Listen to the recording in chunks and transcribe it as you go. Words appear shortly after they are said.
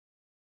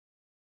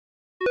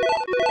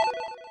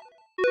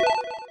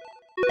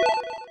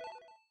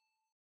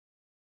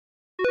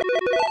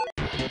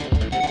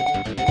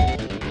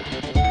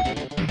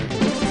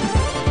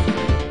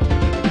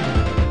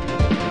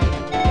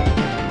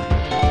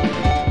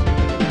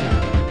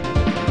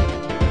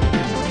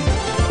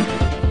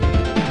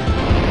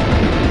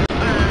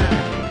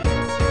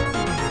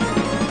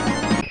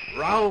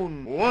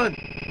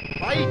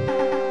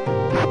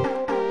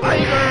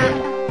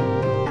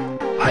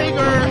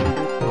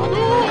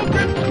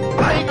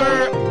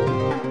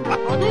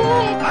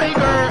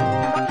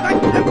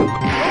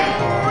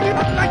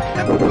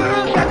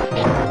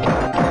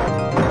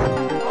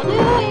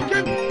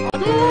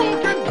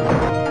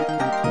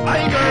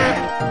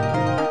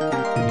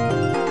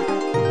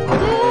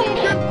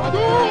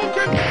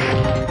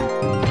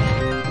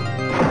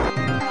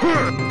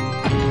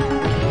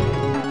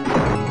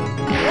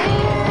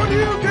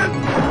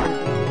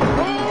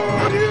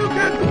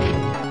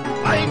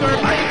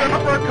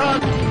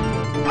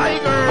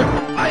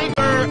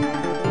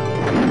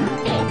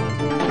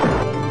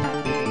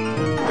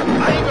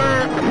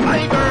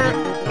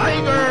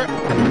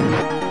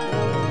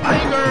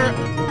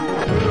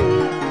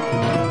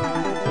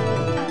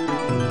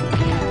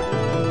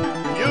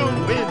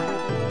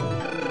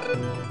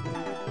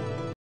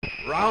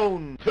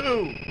Round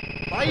 2,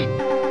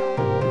 fight!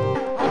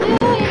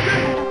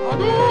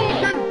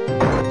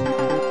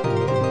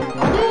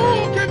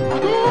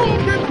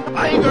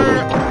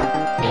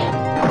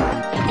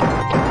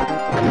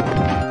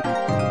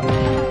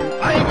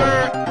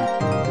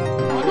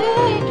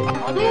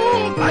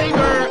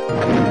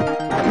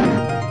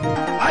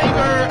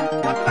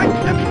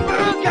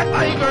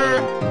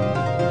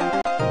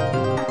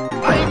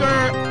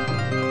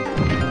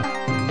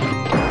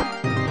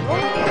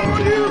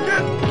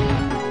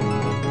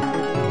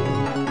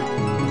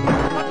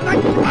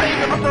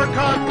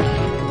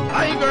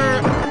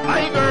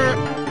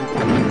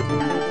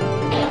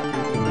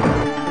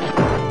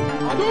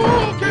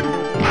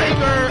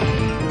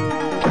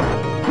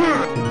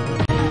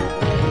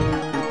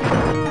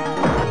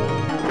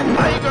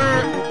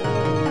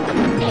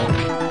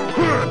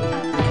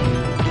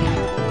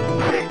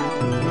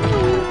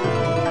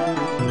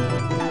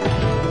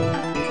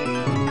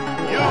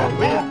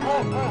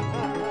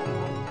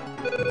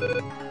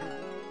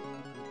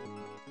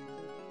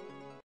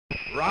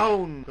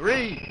 Round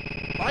 3,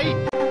 fight!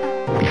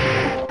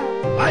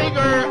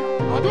 Tiger!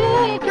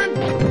 Hadouken!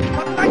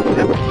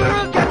 Hadouken!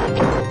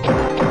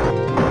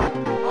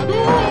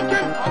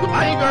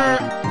 Tiger!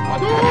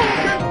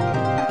 Hadouken!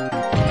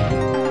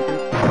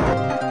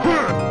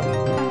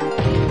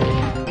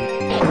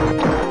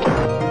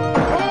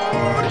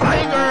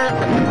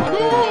 Tiger!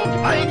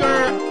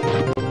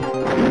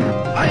 Hadouken!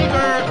 Tiger!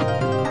 Tiger!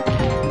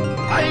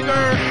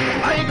 Tiger!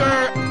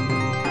 Tiger!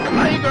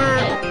 Tiger!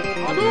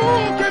 Hadouken!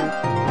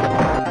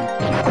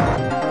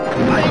 Tiger!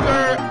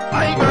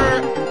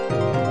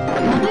 Tiger!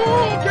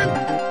 Hadouken!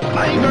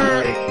 Tiger!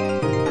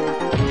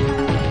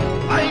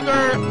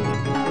 Tiger!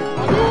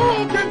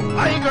 Hadouken! Tiger! Hadouken!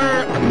 Tiger!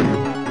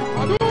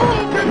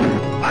 Hadouken!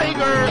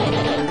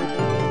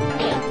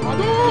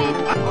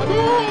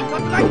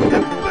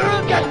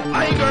 Tiger!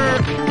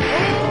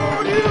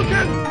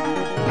 Hadouken!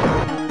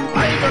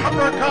 Tiger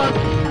uppercut!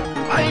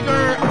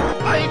 Tiger!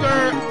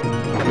 Tiger!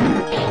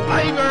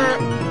 Tiger!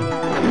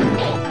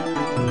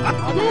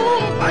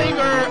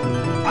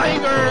 Tiger!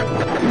 Tiger!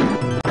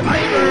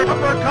 Tiger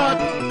uppercut!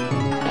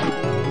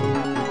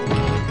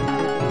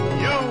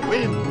 You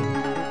win!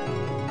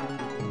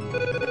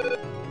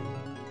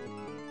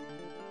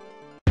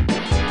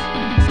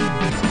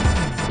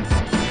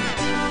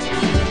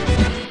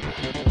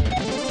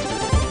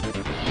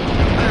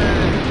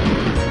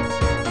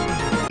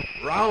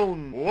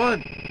 Round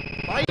 1,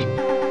 fight!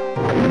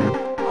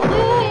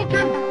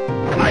 Hadouken!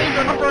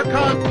 Tiger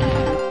uppercut!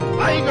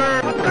 Tiger!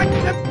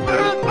 Tiger!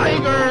 Tiger!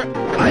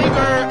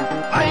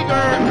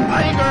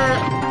 Tiger!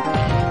 Tiger!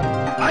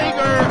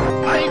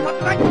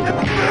 Tiger!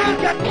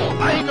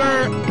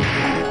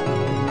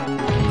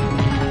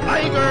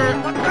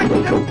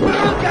 Tiger!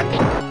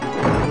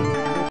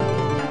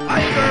 Tiger!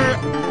 Tiger!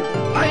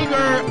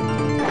 Tiger!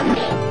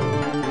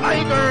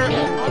 Tiger!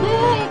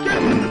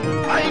 Hadouken!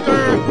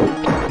 Tiger!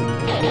 Hadouken!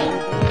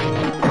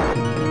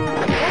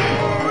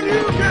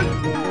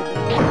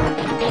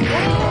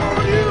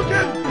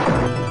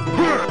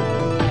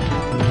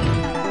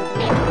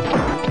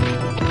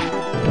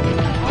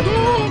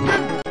 Hadouken! Hadouken!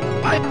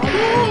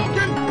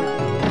 Hadouken!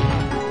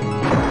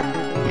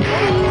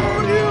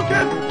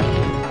 Hadouken!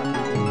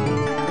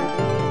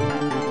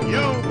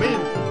 You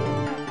win!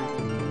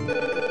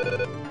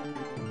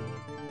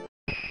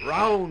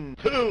 Round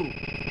 2,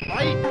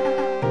 fight!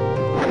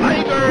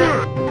 Tiger!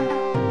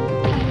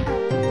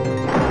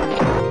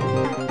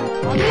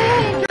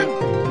 Hadouken!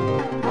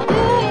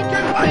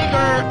 Hadouken!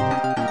 Tiger!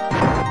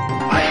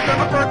 Tiger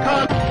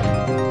uppercut!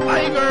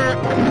 Tiger!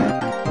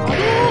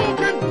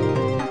 Hadouken!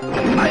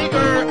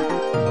 Tiger!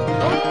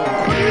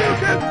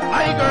 Hadouken!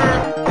 Tiger!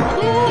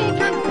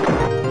 Hadouken!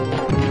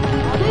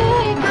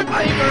 Hadouken!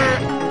 Tiger!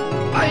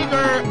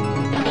 Tiger!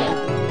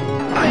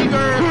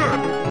 Tiger!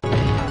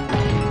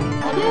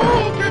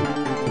 Hadouken! Hadouken!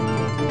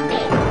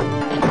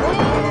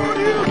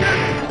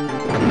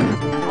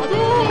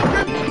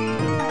 Hadouken!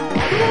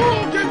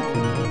 Hadouken!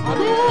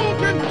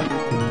 Hadouken!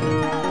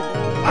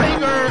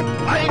 Tiger!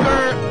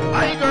 Tiger!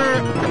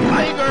 Tiger!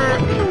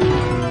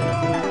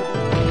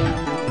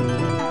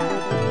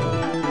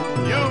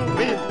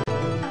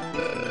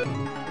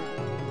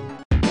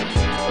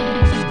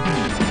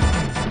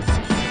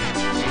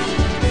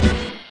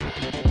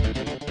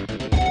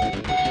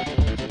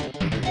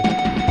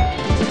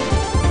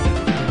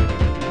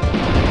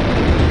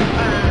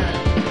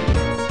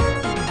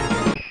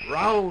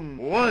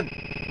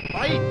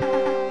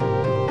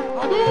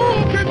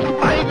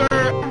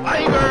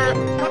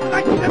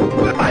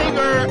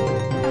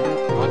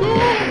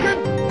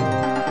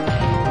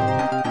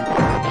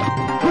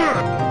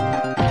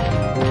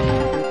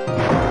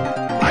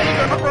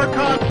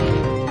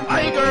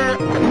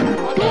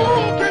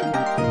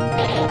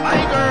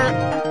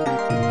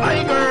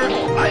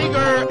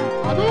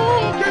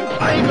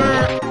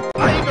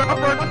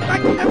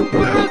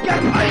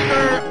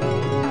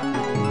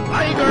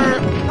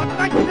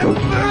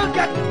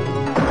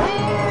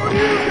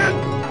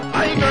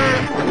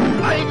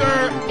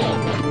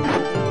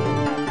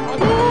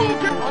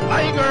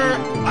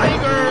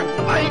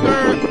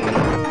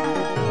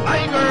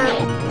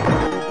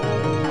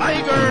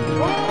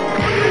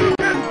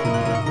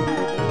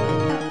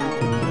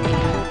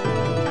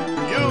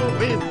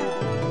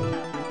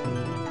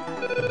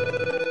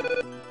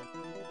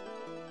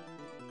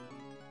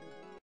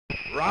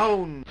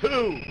 Round 2.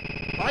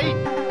 Fight!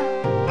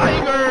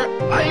 Tiger!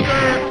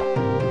 Tiger!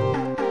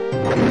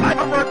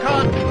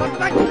 Uppercut!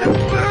 Selection!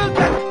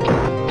 Bergen!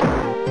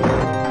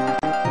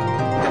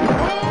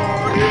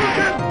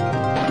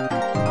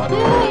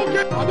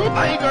 Hadouken! Hadouken!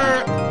 Tiger!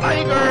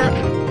 Tiger!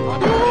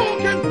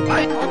 Hadouken!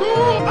 Tiger!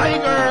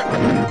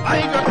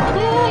 Tiger!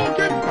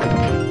 Hadouken!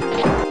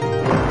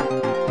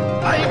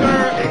 Tiger!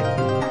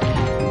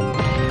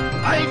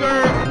 Tiger!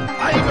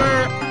 Tiger!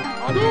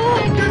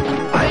 Hadouken!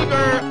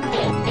 Tiger!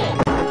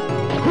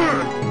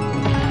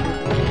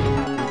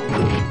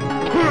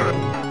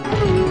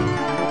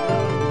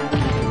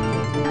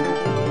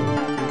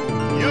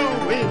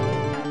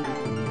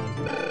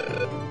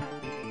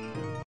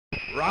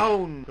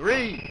 Round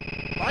 3.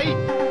 Fight!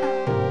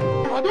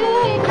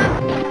 Hadouken!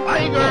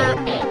 Tiger!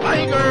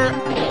 Tiger!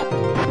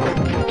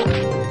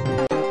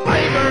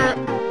 Tiger!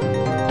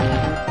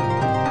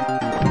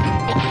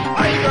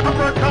 Tiger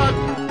uppercut!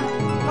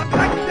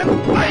 Protection!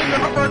 Tiger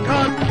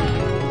uppercut!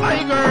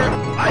 Tiger!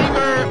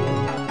 Tiger!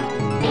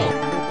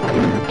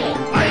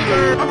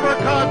 Tiger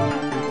uppercut!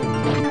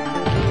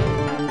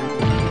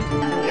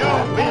 You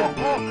win!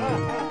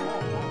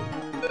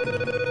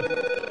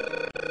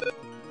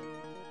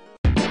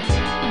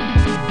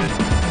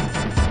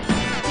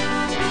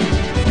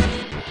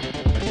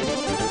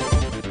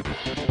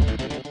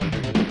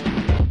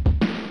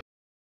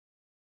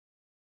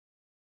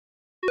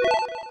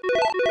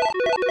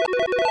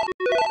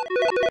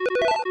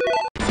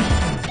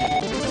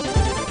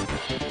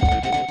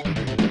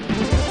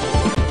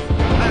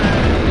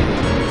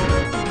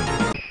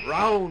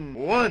 Round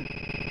 1.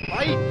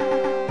 Fight!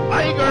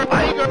 Tiger!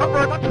 Tiger!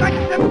 Upper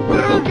protection!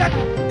 Bergen!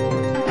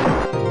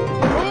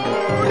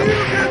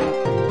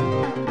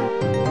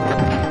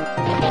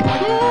 Hadouken!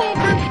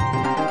 Hadouken!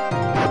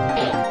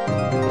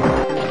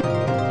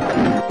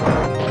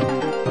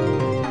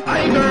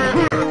 Tiger!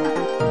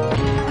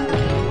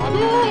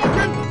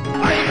 Hadouken!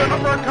 Tiger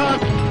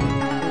uppercut!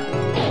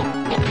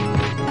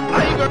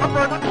 Tiger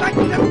upper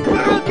protection!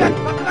 Bergen!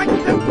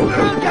 Protection!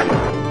 Bergen!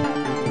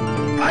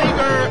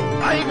 Tiger!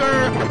 Tiger!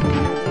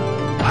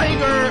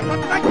 Tiger!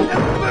 Protection!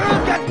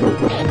 Bergen!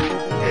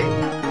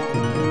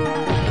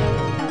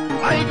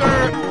 Tiger!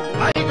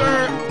 Tiger!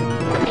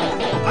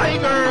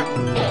 Tiger! Tiger!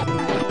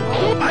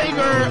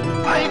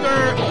 Tiger!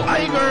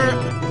 Tiger!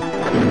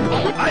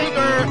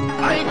 Tiger!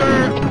 Tiger!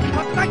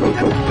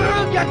 Protection!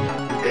 Bergen!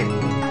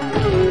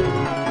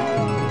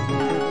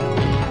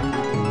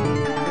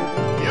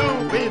 You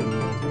win!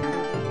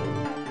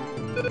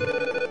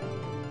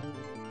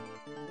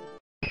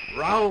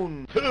 Round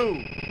 2.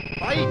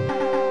 Fight!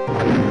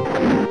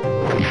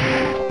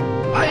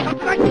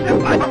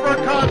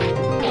 Uppercut!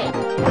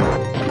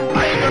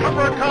 Tiger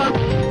uppercut!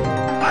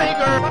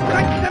 Tiger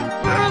protection!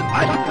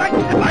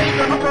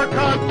 Tiger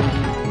uppercut!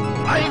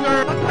 Tiger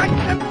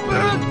protection!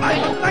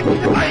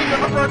 Tiger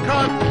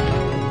uppercut!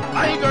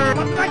 Tiger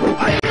protection!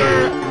 Tiger!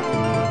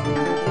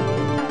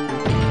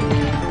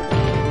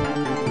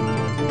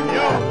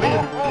 You win!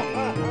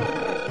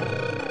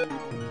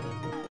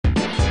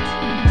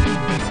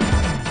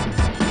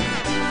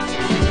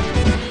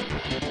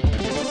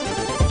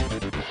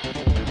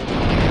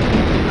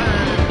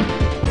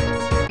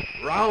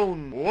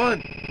 Round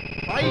 1.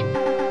 Fight!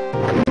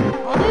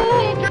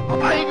 Hadouken!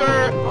 Tiger!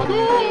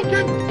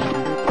 Hadouken!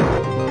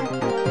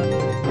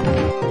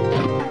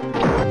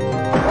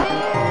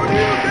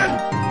 Hadouken!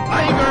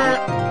 Tiger!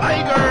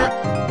 Tiger!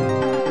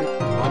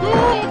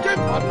 Hadouken!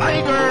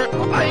 Tiger!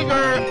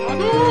 Tiger!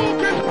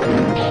 Hadouken!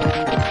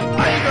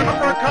 Tiger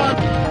uppercut!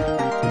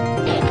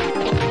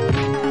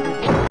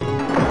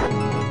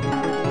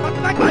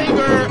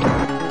 Tiger!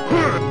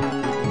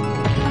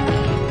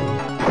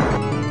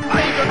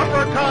 Tiger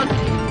uppercut!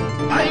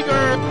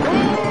 Tiger!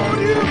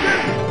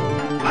 Hadouken!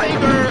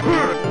 Tiger!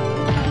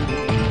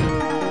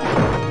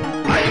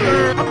 Tiger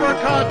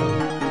uppercut!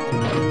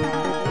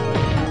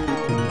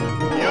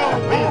 You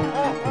win!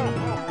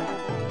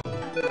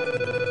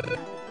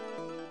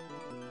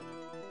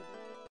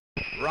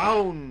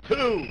 Round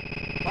 2.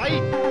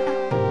 Fight!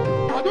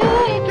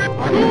 Hadouken!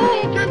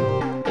 Hadouken!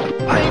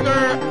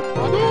 Tiger!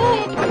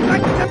 Hadouken!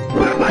 Protection!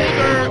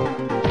 Tiger!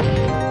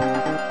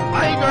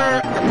 Tiger!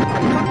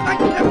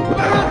 Protection!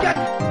 Bergen!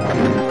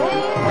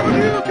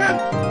 Hadouken!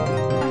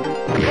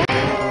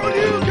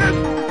 Hadouken!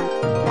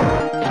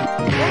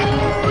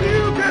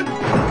 Hadouken!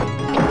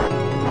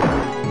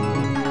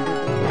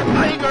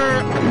 Tiger!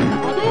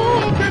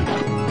 Hadouken!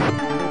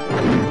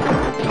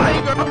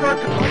 Tiger uppercut!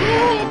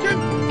 Hadouken!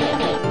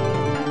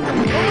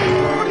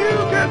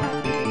 Hadouken!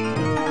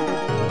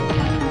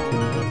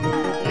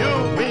 You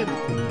win!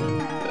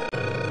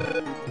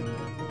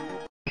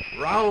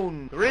 Round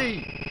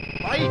 3.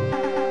 Fight!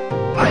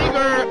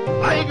 Tiger!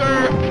 Tiger!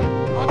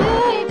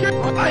 Hadouken!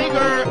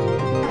 Tiger!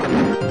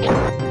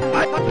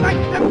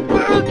 Protection!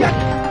 Bergen!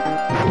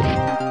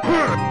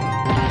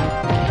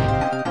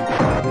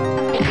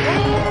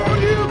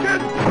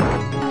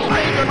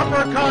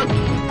 uppercut.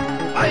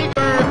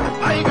 Tiger,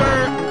 tiger,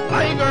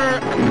 tiger,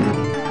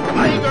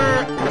 tiger,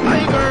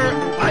 tiger,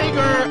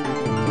 tiger,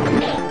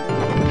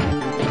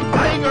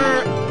 tiger,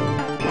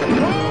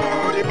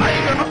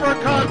 tiger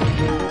uppercut.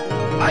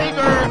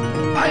 Tiger,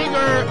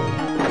 tiger,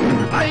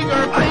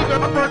 tiger, tiger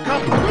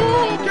uppercut.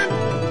 Hadouken.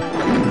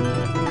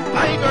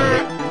 Tiger,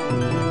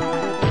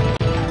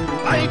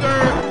 tiger,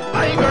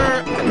 tiger,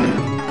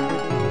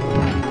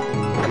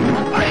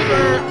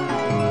 tiger.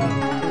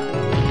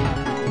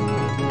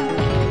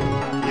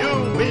 You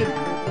win.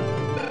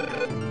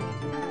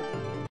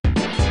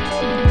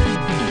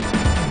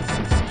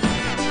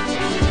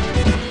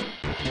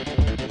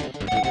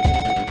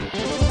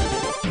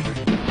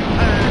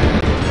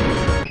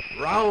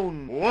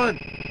 Round 1.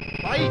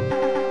 Fight.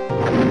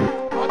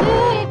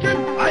 Hadouken.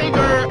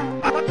 Tiger.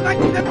 Attack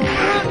them.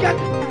 Get.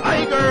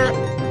 Tiger.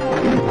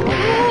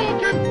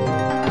 Hadouken.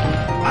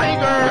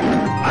 Tiger.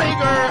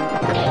 Tiger.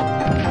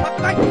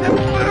 Attack them.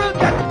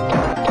 Get.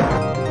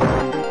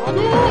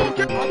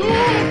 Hadouken.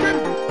 Hadouken.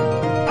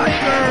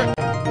 Tiger.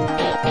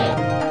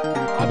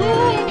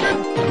 Hadouken.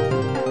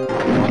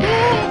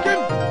 Hadouken.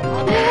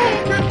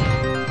 Hadouken.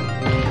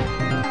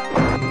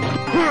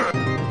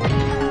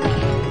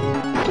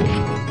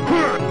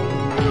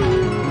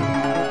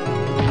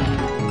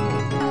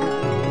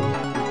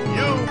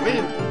 You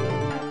win.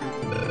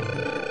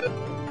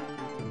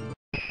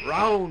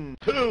 Round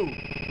 2.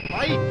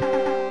 Fight.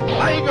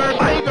 Tiger,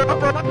 tiger,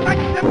 attack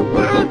them.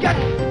 Get.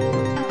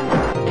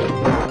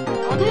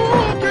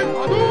 Hadouken,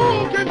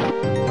 Hadouken.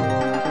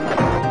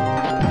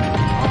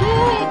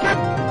 Hadouken.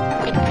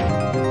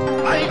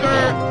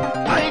 Tiger,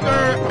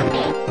 tiger.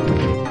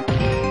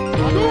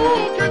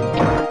 Hadouken.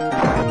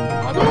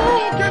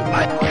 Hadouken.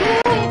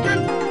 Hadouken.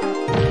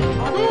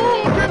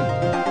 Hadouken.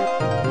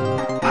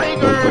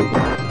 Tiger.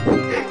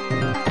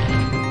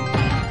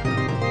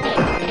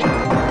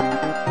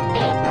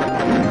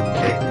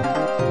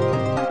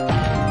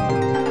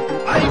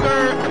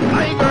 Tiger,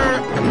 tiger,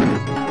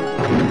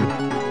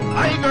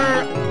 tiger,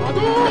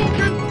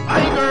 Hadouken,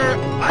 tiger,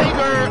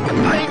 tiger,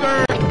 tiger.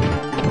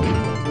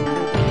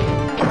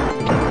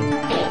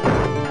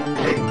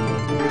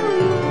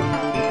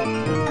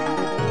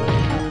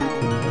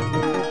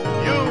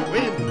 You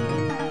win.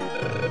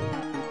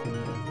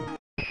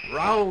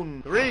 Round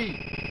 3.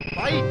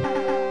 Fight.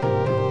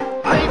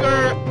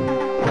 Tiger.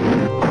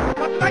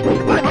 Attack.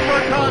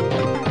 Uppercut.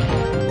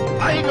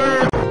 Tiger,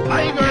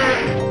 tiger,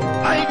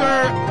 tiger.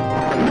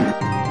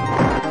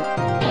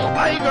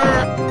 Tiger,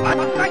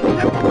 attack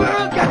them.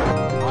 Get.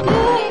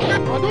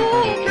 Hadouken,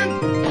 Hadouken.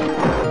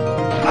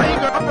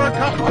 Tiger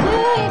uppercut.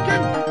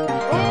 Hadouken.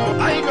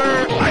 Tiger,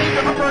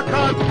 tiger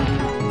uppercut.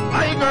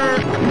 Tiger,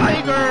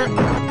 tiger.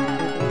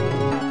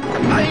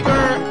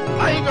 Tiger,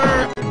 tiger.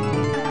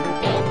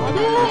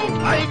 Hadouken.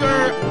 Tiger.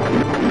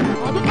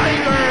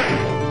 Tiger.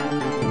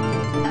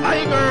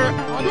 Tiger.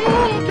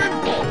 Hadouken.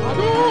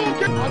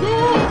 Hadouken.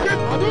 Hadouken.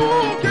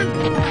 Hadouken.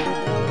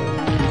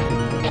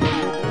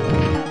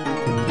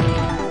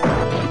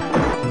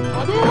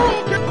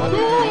 Hadouken,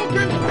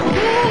 Hadouken,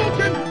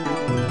 Hadouken.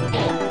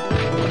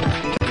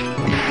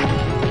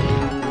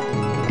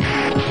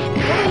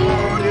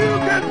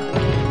 Hadouken.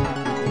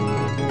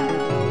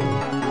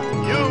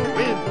 You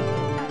win.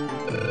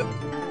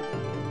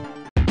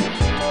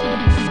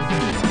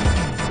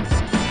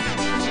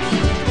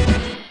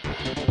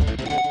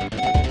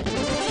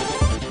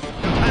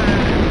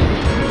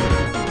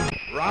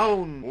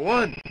 Round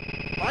 1.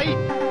 Fight.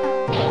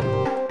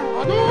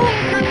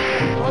 Hadouken,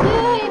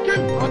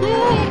 Hadouken,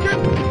 Hadouken,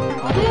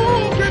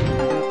 Hadouken.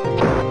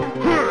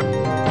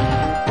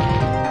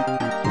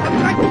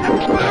 Attack them.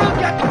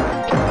 Get.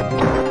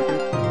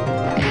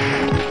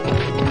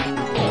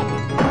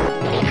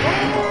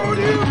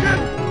 Hadouken.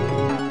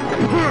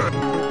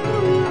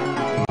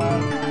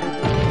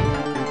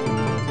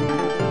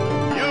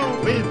 You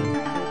win.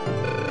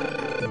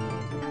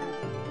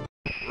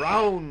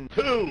 Round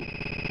 2.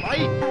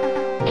 Fight.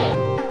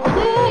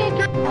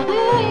 Hadouken,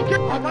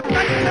 Hadouken,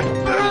 attack them.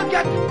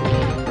 Get.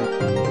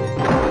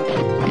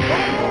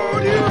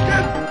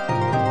 Hadouken.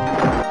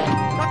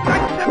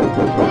 Attack them.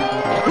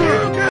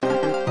 Hadouken.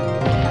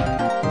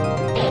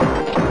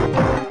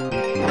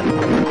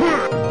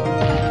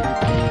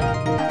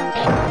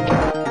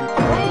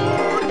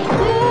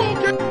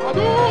 Hadouken,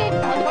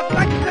 Hadouken,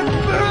 attack them.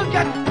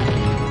 Get.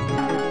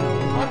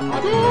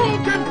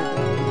 Hadouken.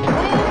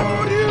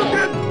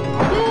 Hadouken.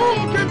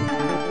 Hadouken.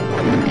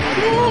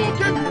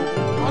 Hadouken.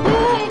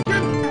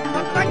 Hadouken.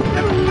 Attack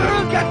them.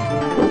 Get.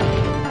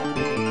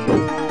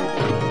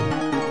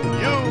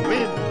 You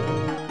win.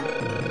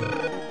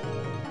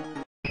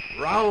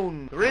 Round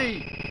 3.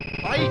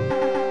 Fight.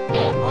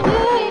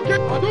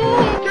 Hadouken,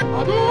 Hadouken,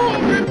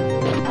 Hadouken,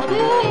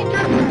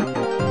 Hadouken,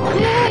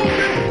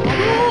 Hadouken,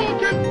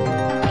 Hadouken.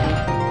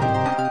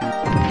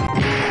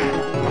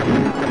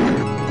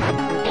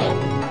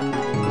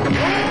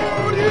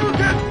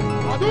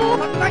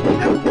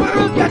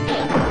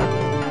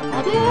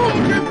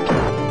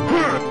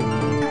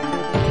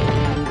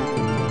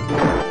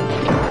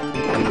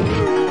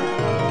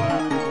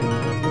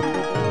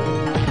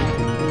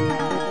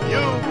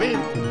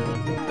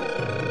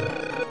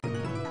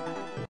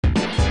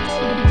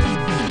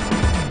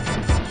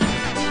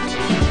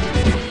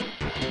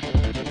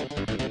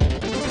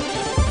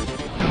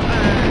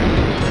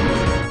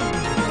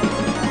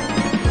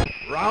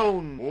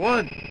 Round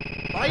one.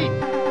 Fight!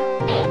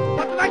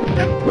 But like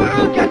the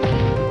Hadouken!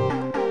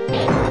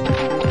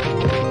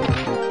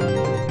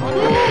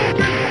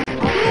 Hadouken!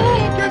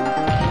 Hadouken!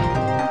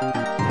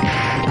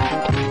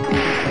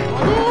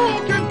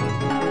 Hadouken!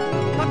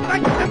 But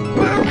like the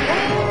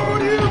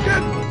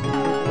Hadouken!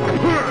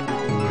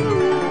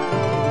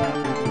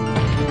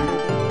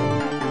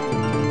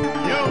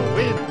 You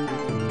win!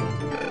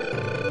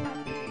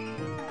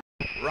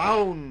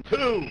 Round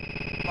two.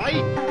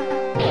 Fight!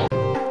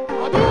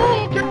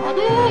 Hadouken!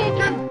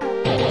 Hadouken!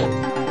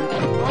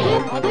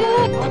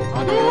 Hadouken! Hadouken!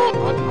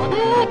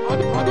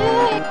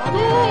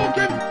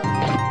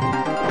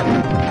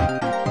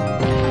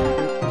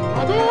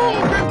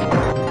 Hadouken!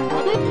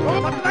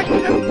 But like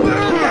the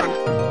Hadouken!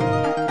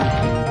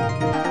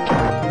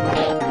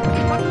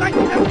 But like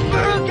the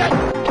Hadouken!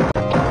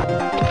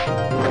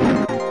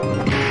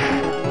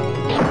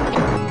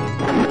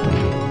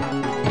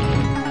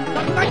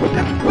 But like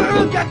the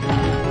Hadouken!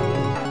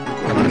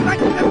 But like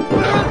the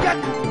Hadouken!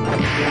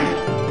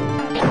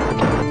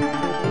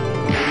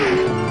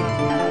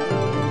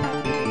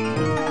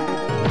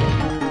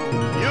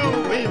 You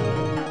win!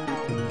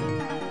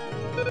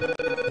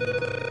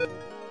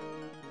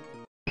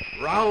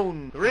 Round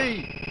three.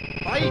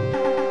 Fight!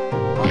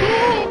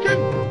 Hadouken!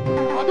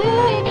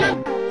 Hadouken!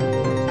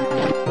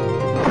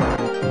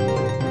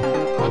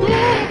 Hadouken!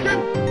 Hadouken!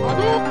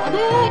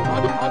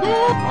 Hadouken!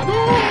 Hadouken!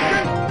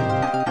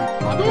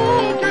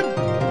 Hadouken!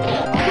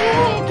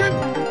 Hadouken!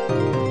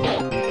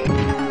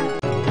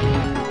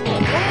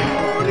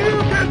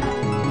 Hadouken!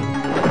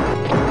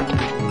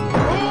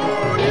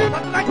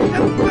 But like the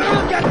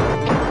Hadouken!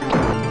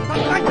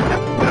 But like the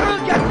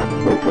Hadouken!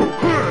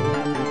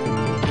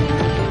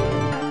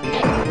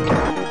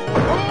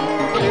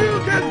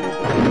 Hadouken!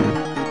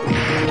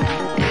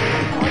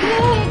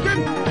 Hadouken!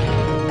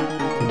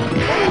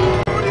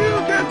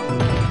 Hadouken!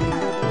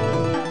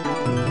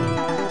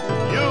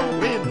 You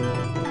win!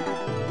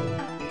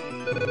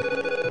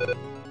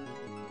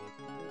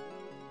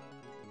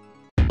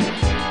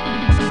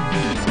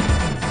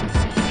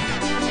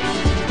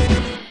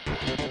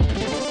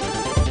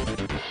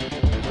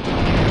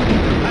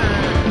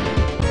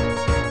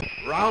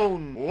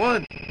 Round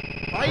one.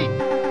 Fight!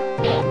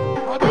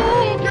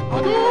 Hadouken!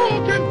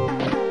 Hadouken!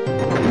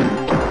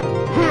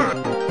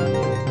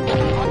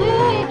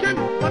 Hadouken!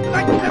 But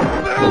like the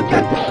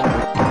Hadouken!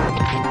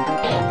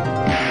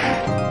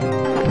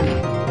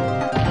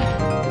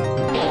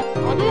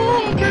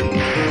 Hadouken!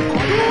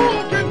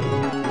 Hadouken!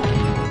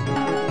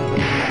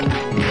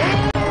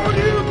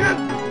 Hadouken!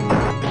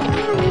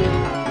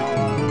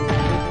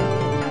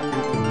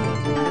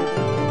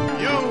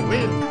 You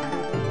win!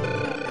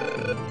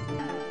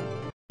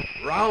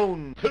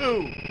 Round two.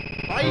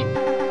 Fight!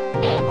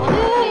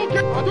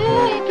 Hadouken!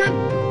 Hadouken!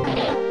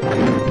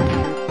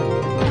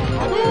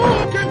 Hadouken!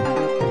 Hadouken!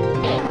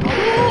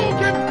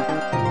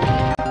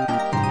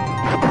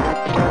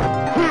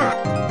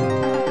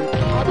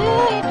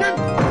 Hadouken!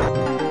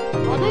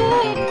 Hadouken!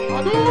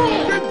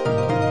 Hadouken!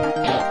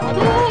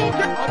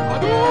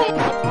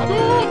 Hadouken!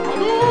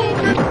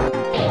 Hadouken!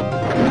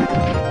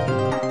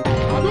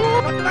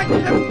 Hadouken! Like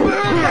the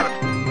Hadouken!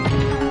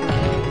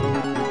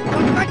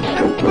 Like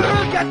the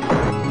Hadouken!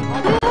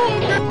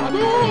 Hadouken!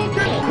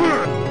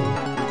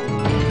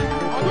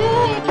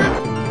 Hadouken!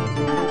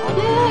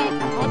 Hadouken!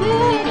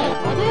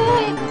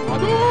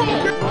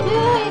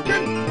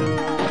 Hadouken! Hadouken!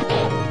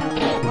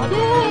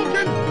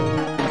 Hadouken!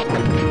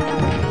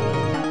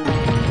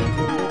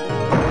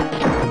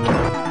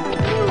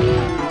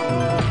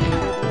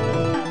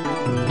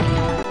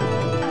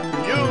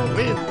 You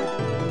win!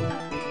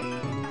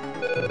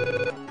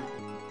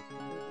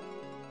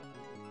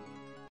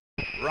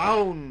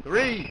 Round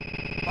three.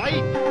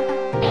 Fight!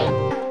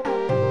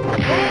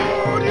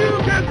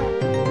 Hadouken! Hadouken!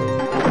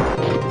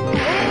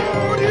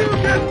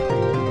 Hadouken!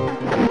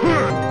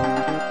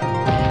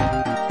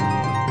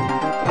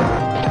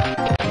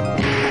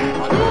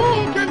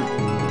 Hadouken!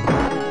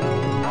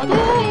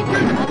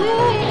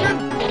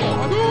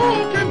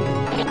 Hadouken!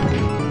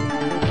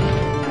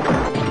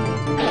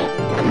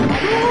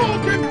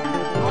 Hadouken!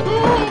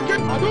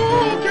 Hadouken!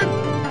 Hadouken! Hadouken!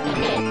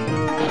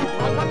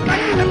 But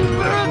like the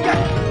Hadouken!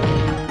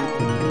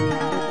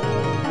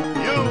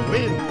 You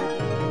win!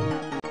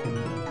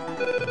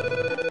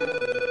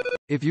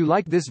 If you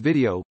like this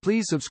video,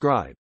 please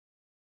subscribe.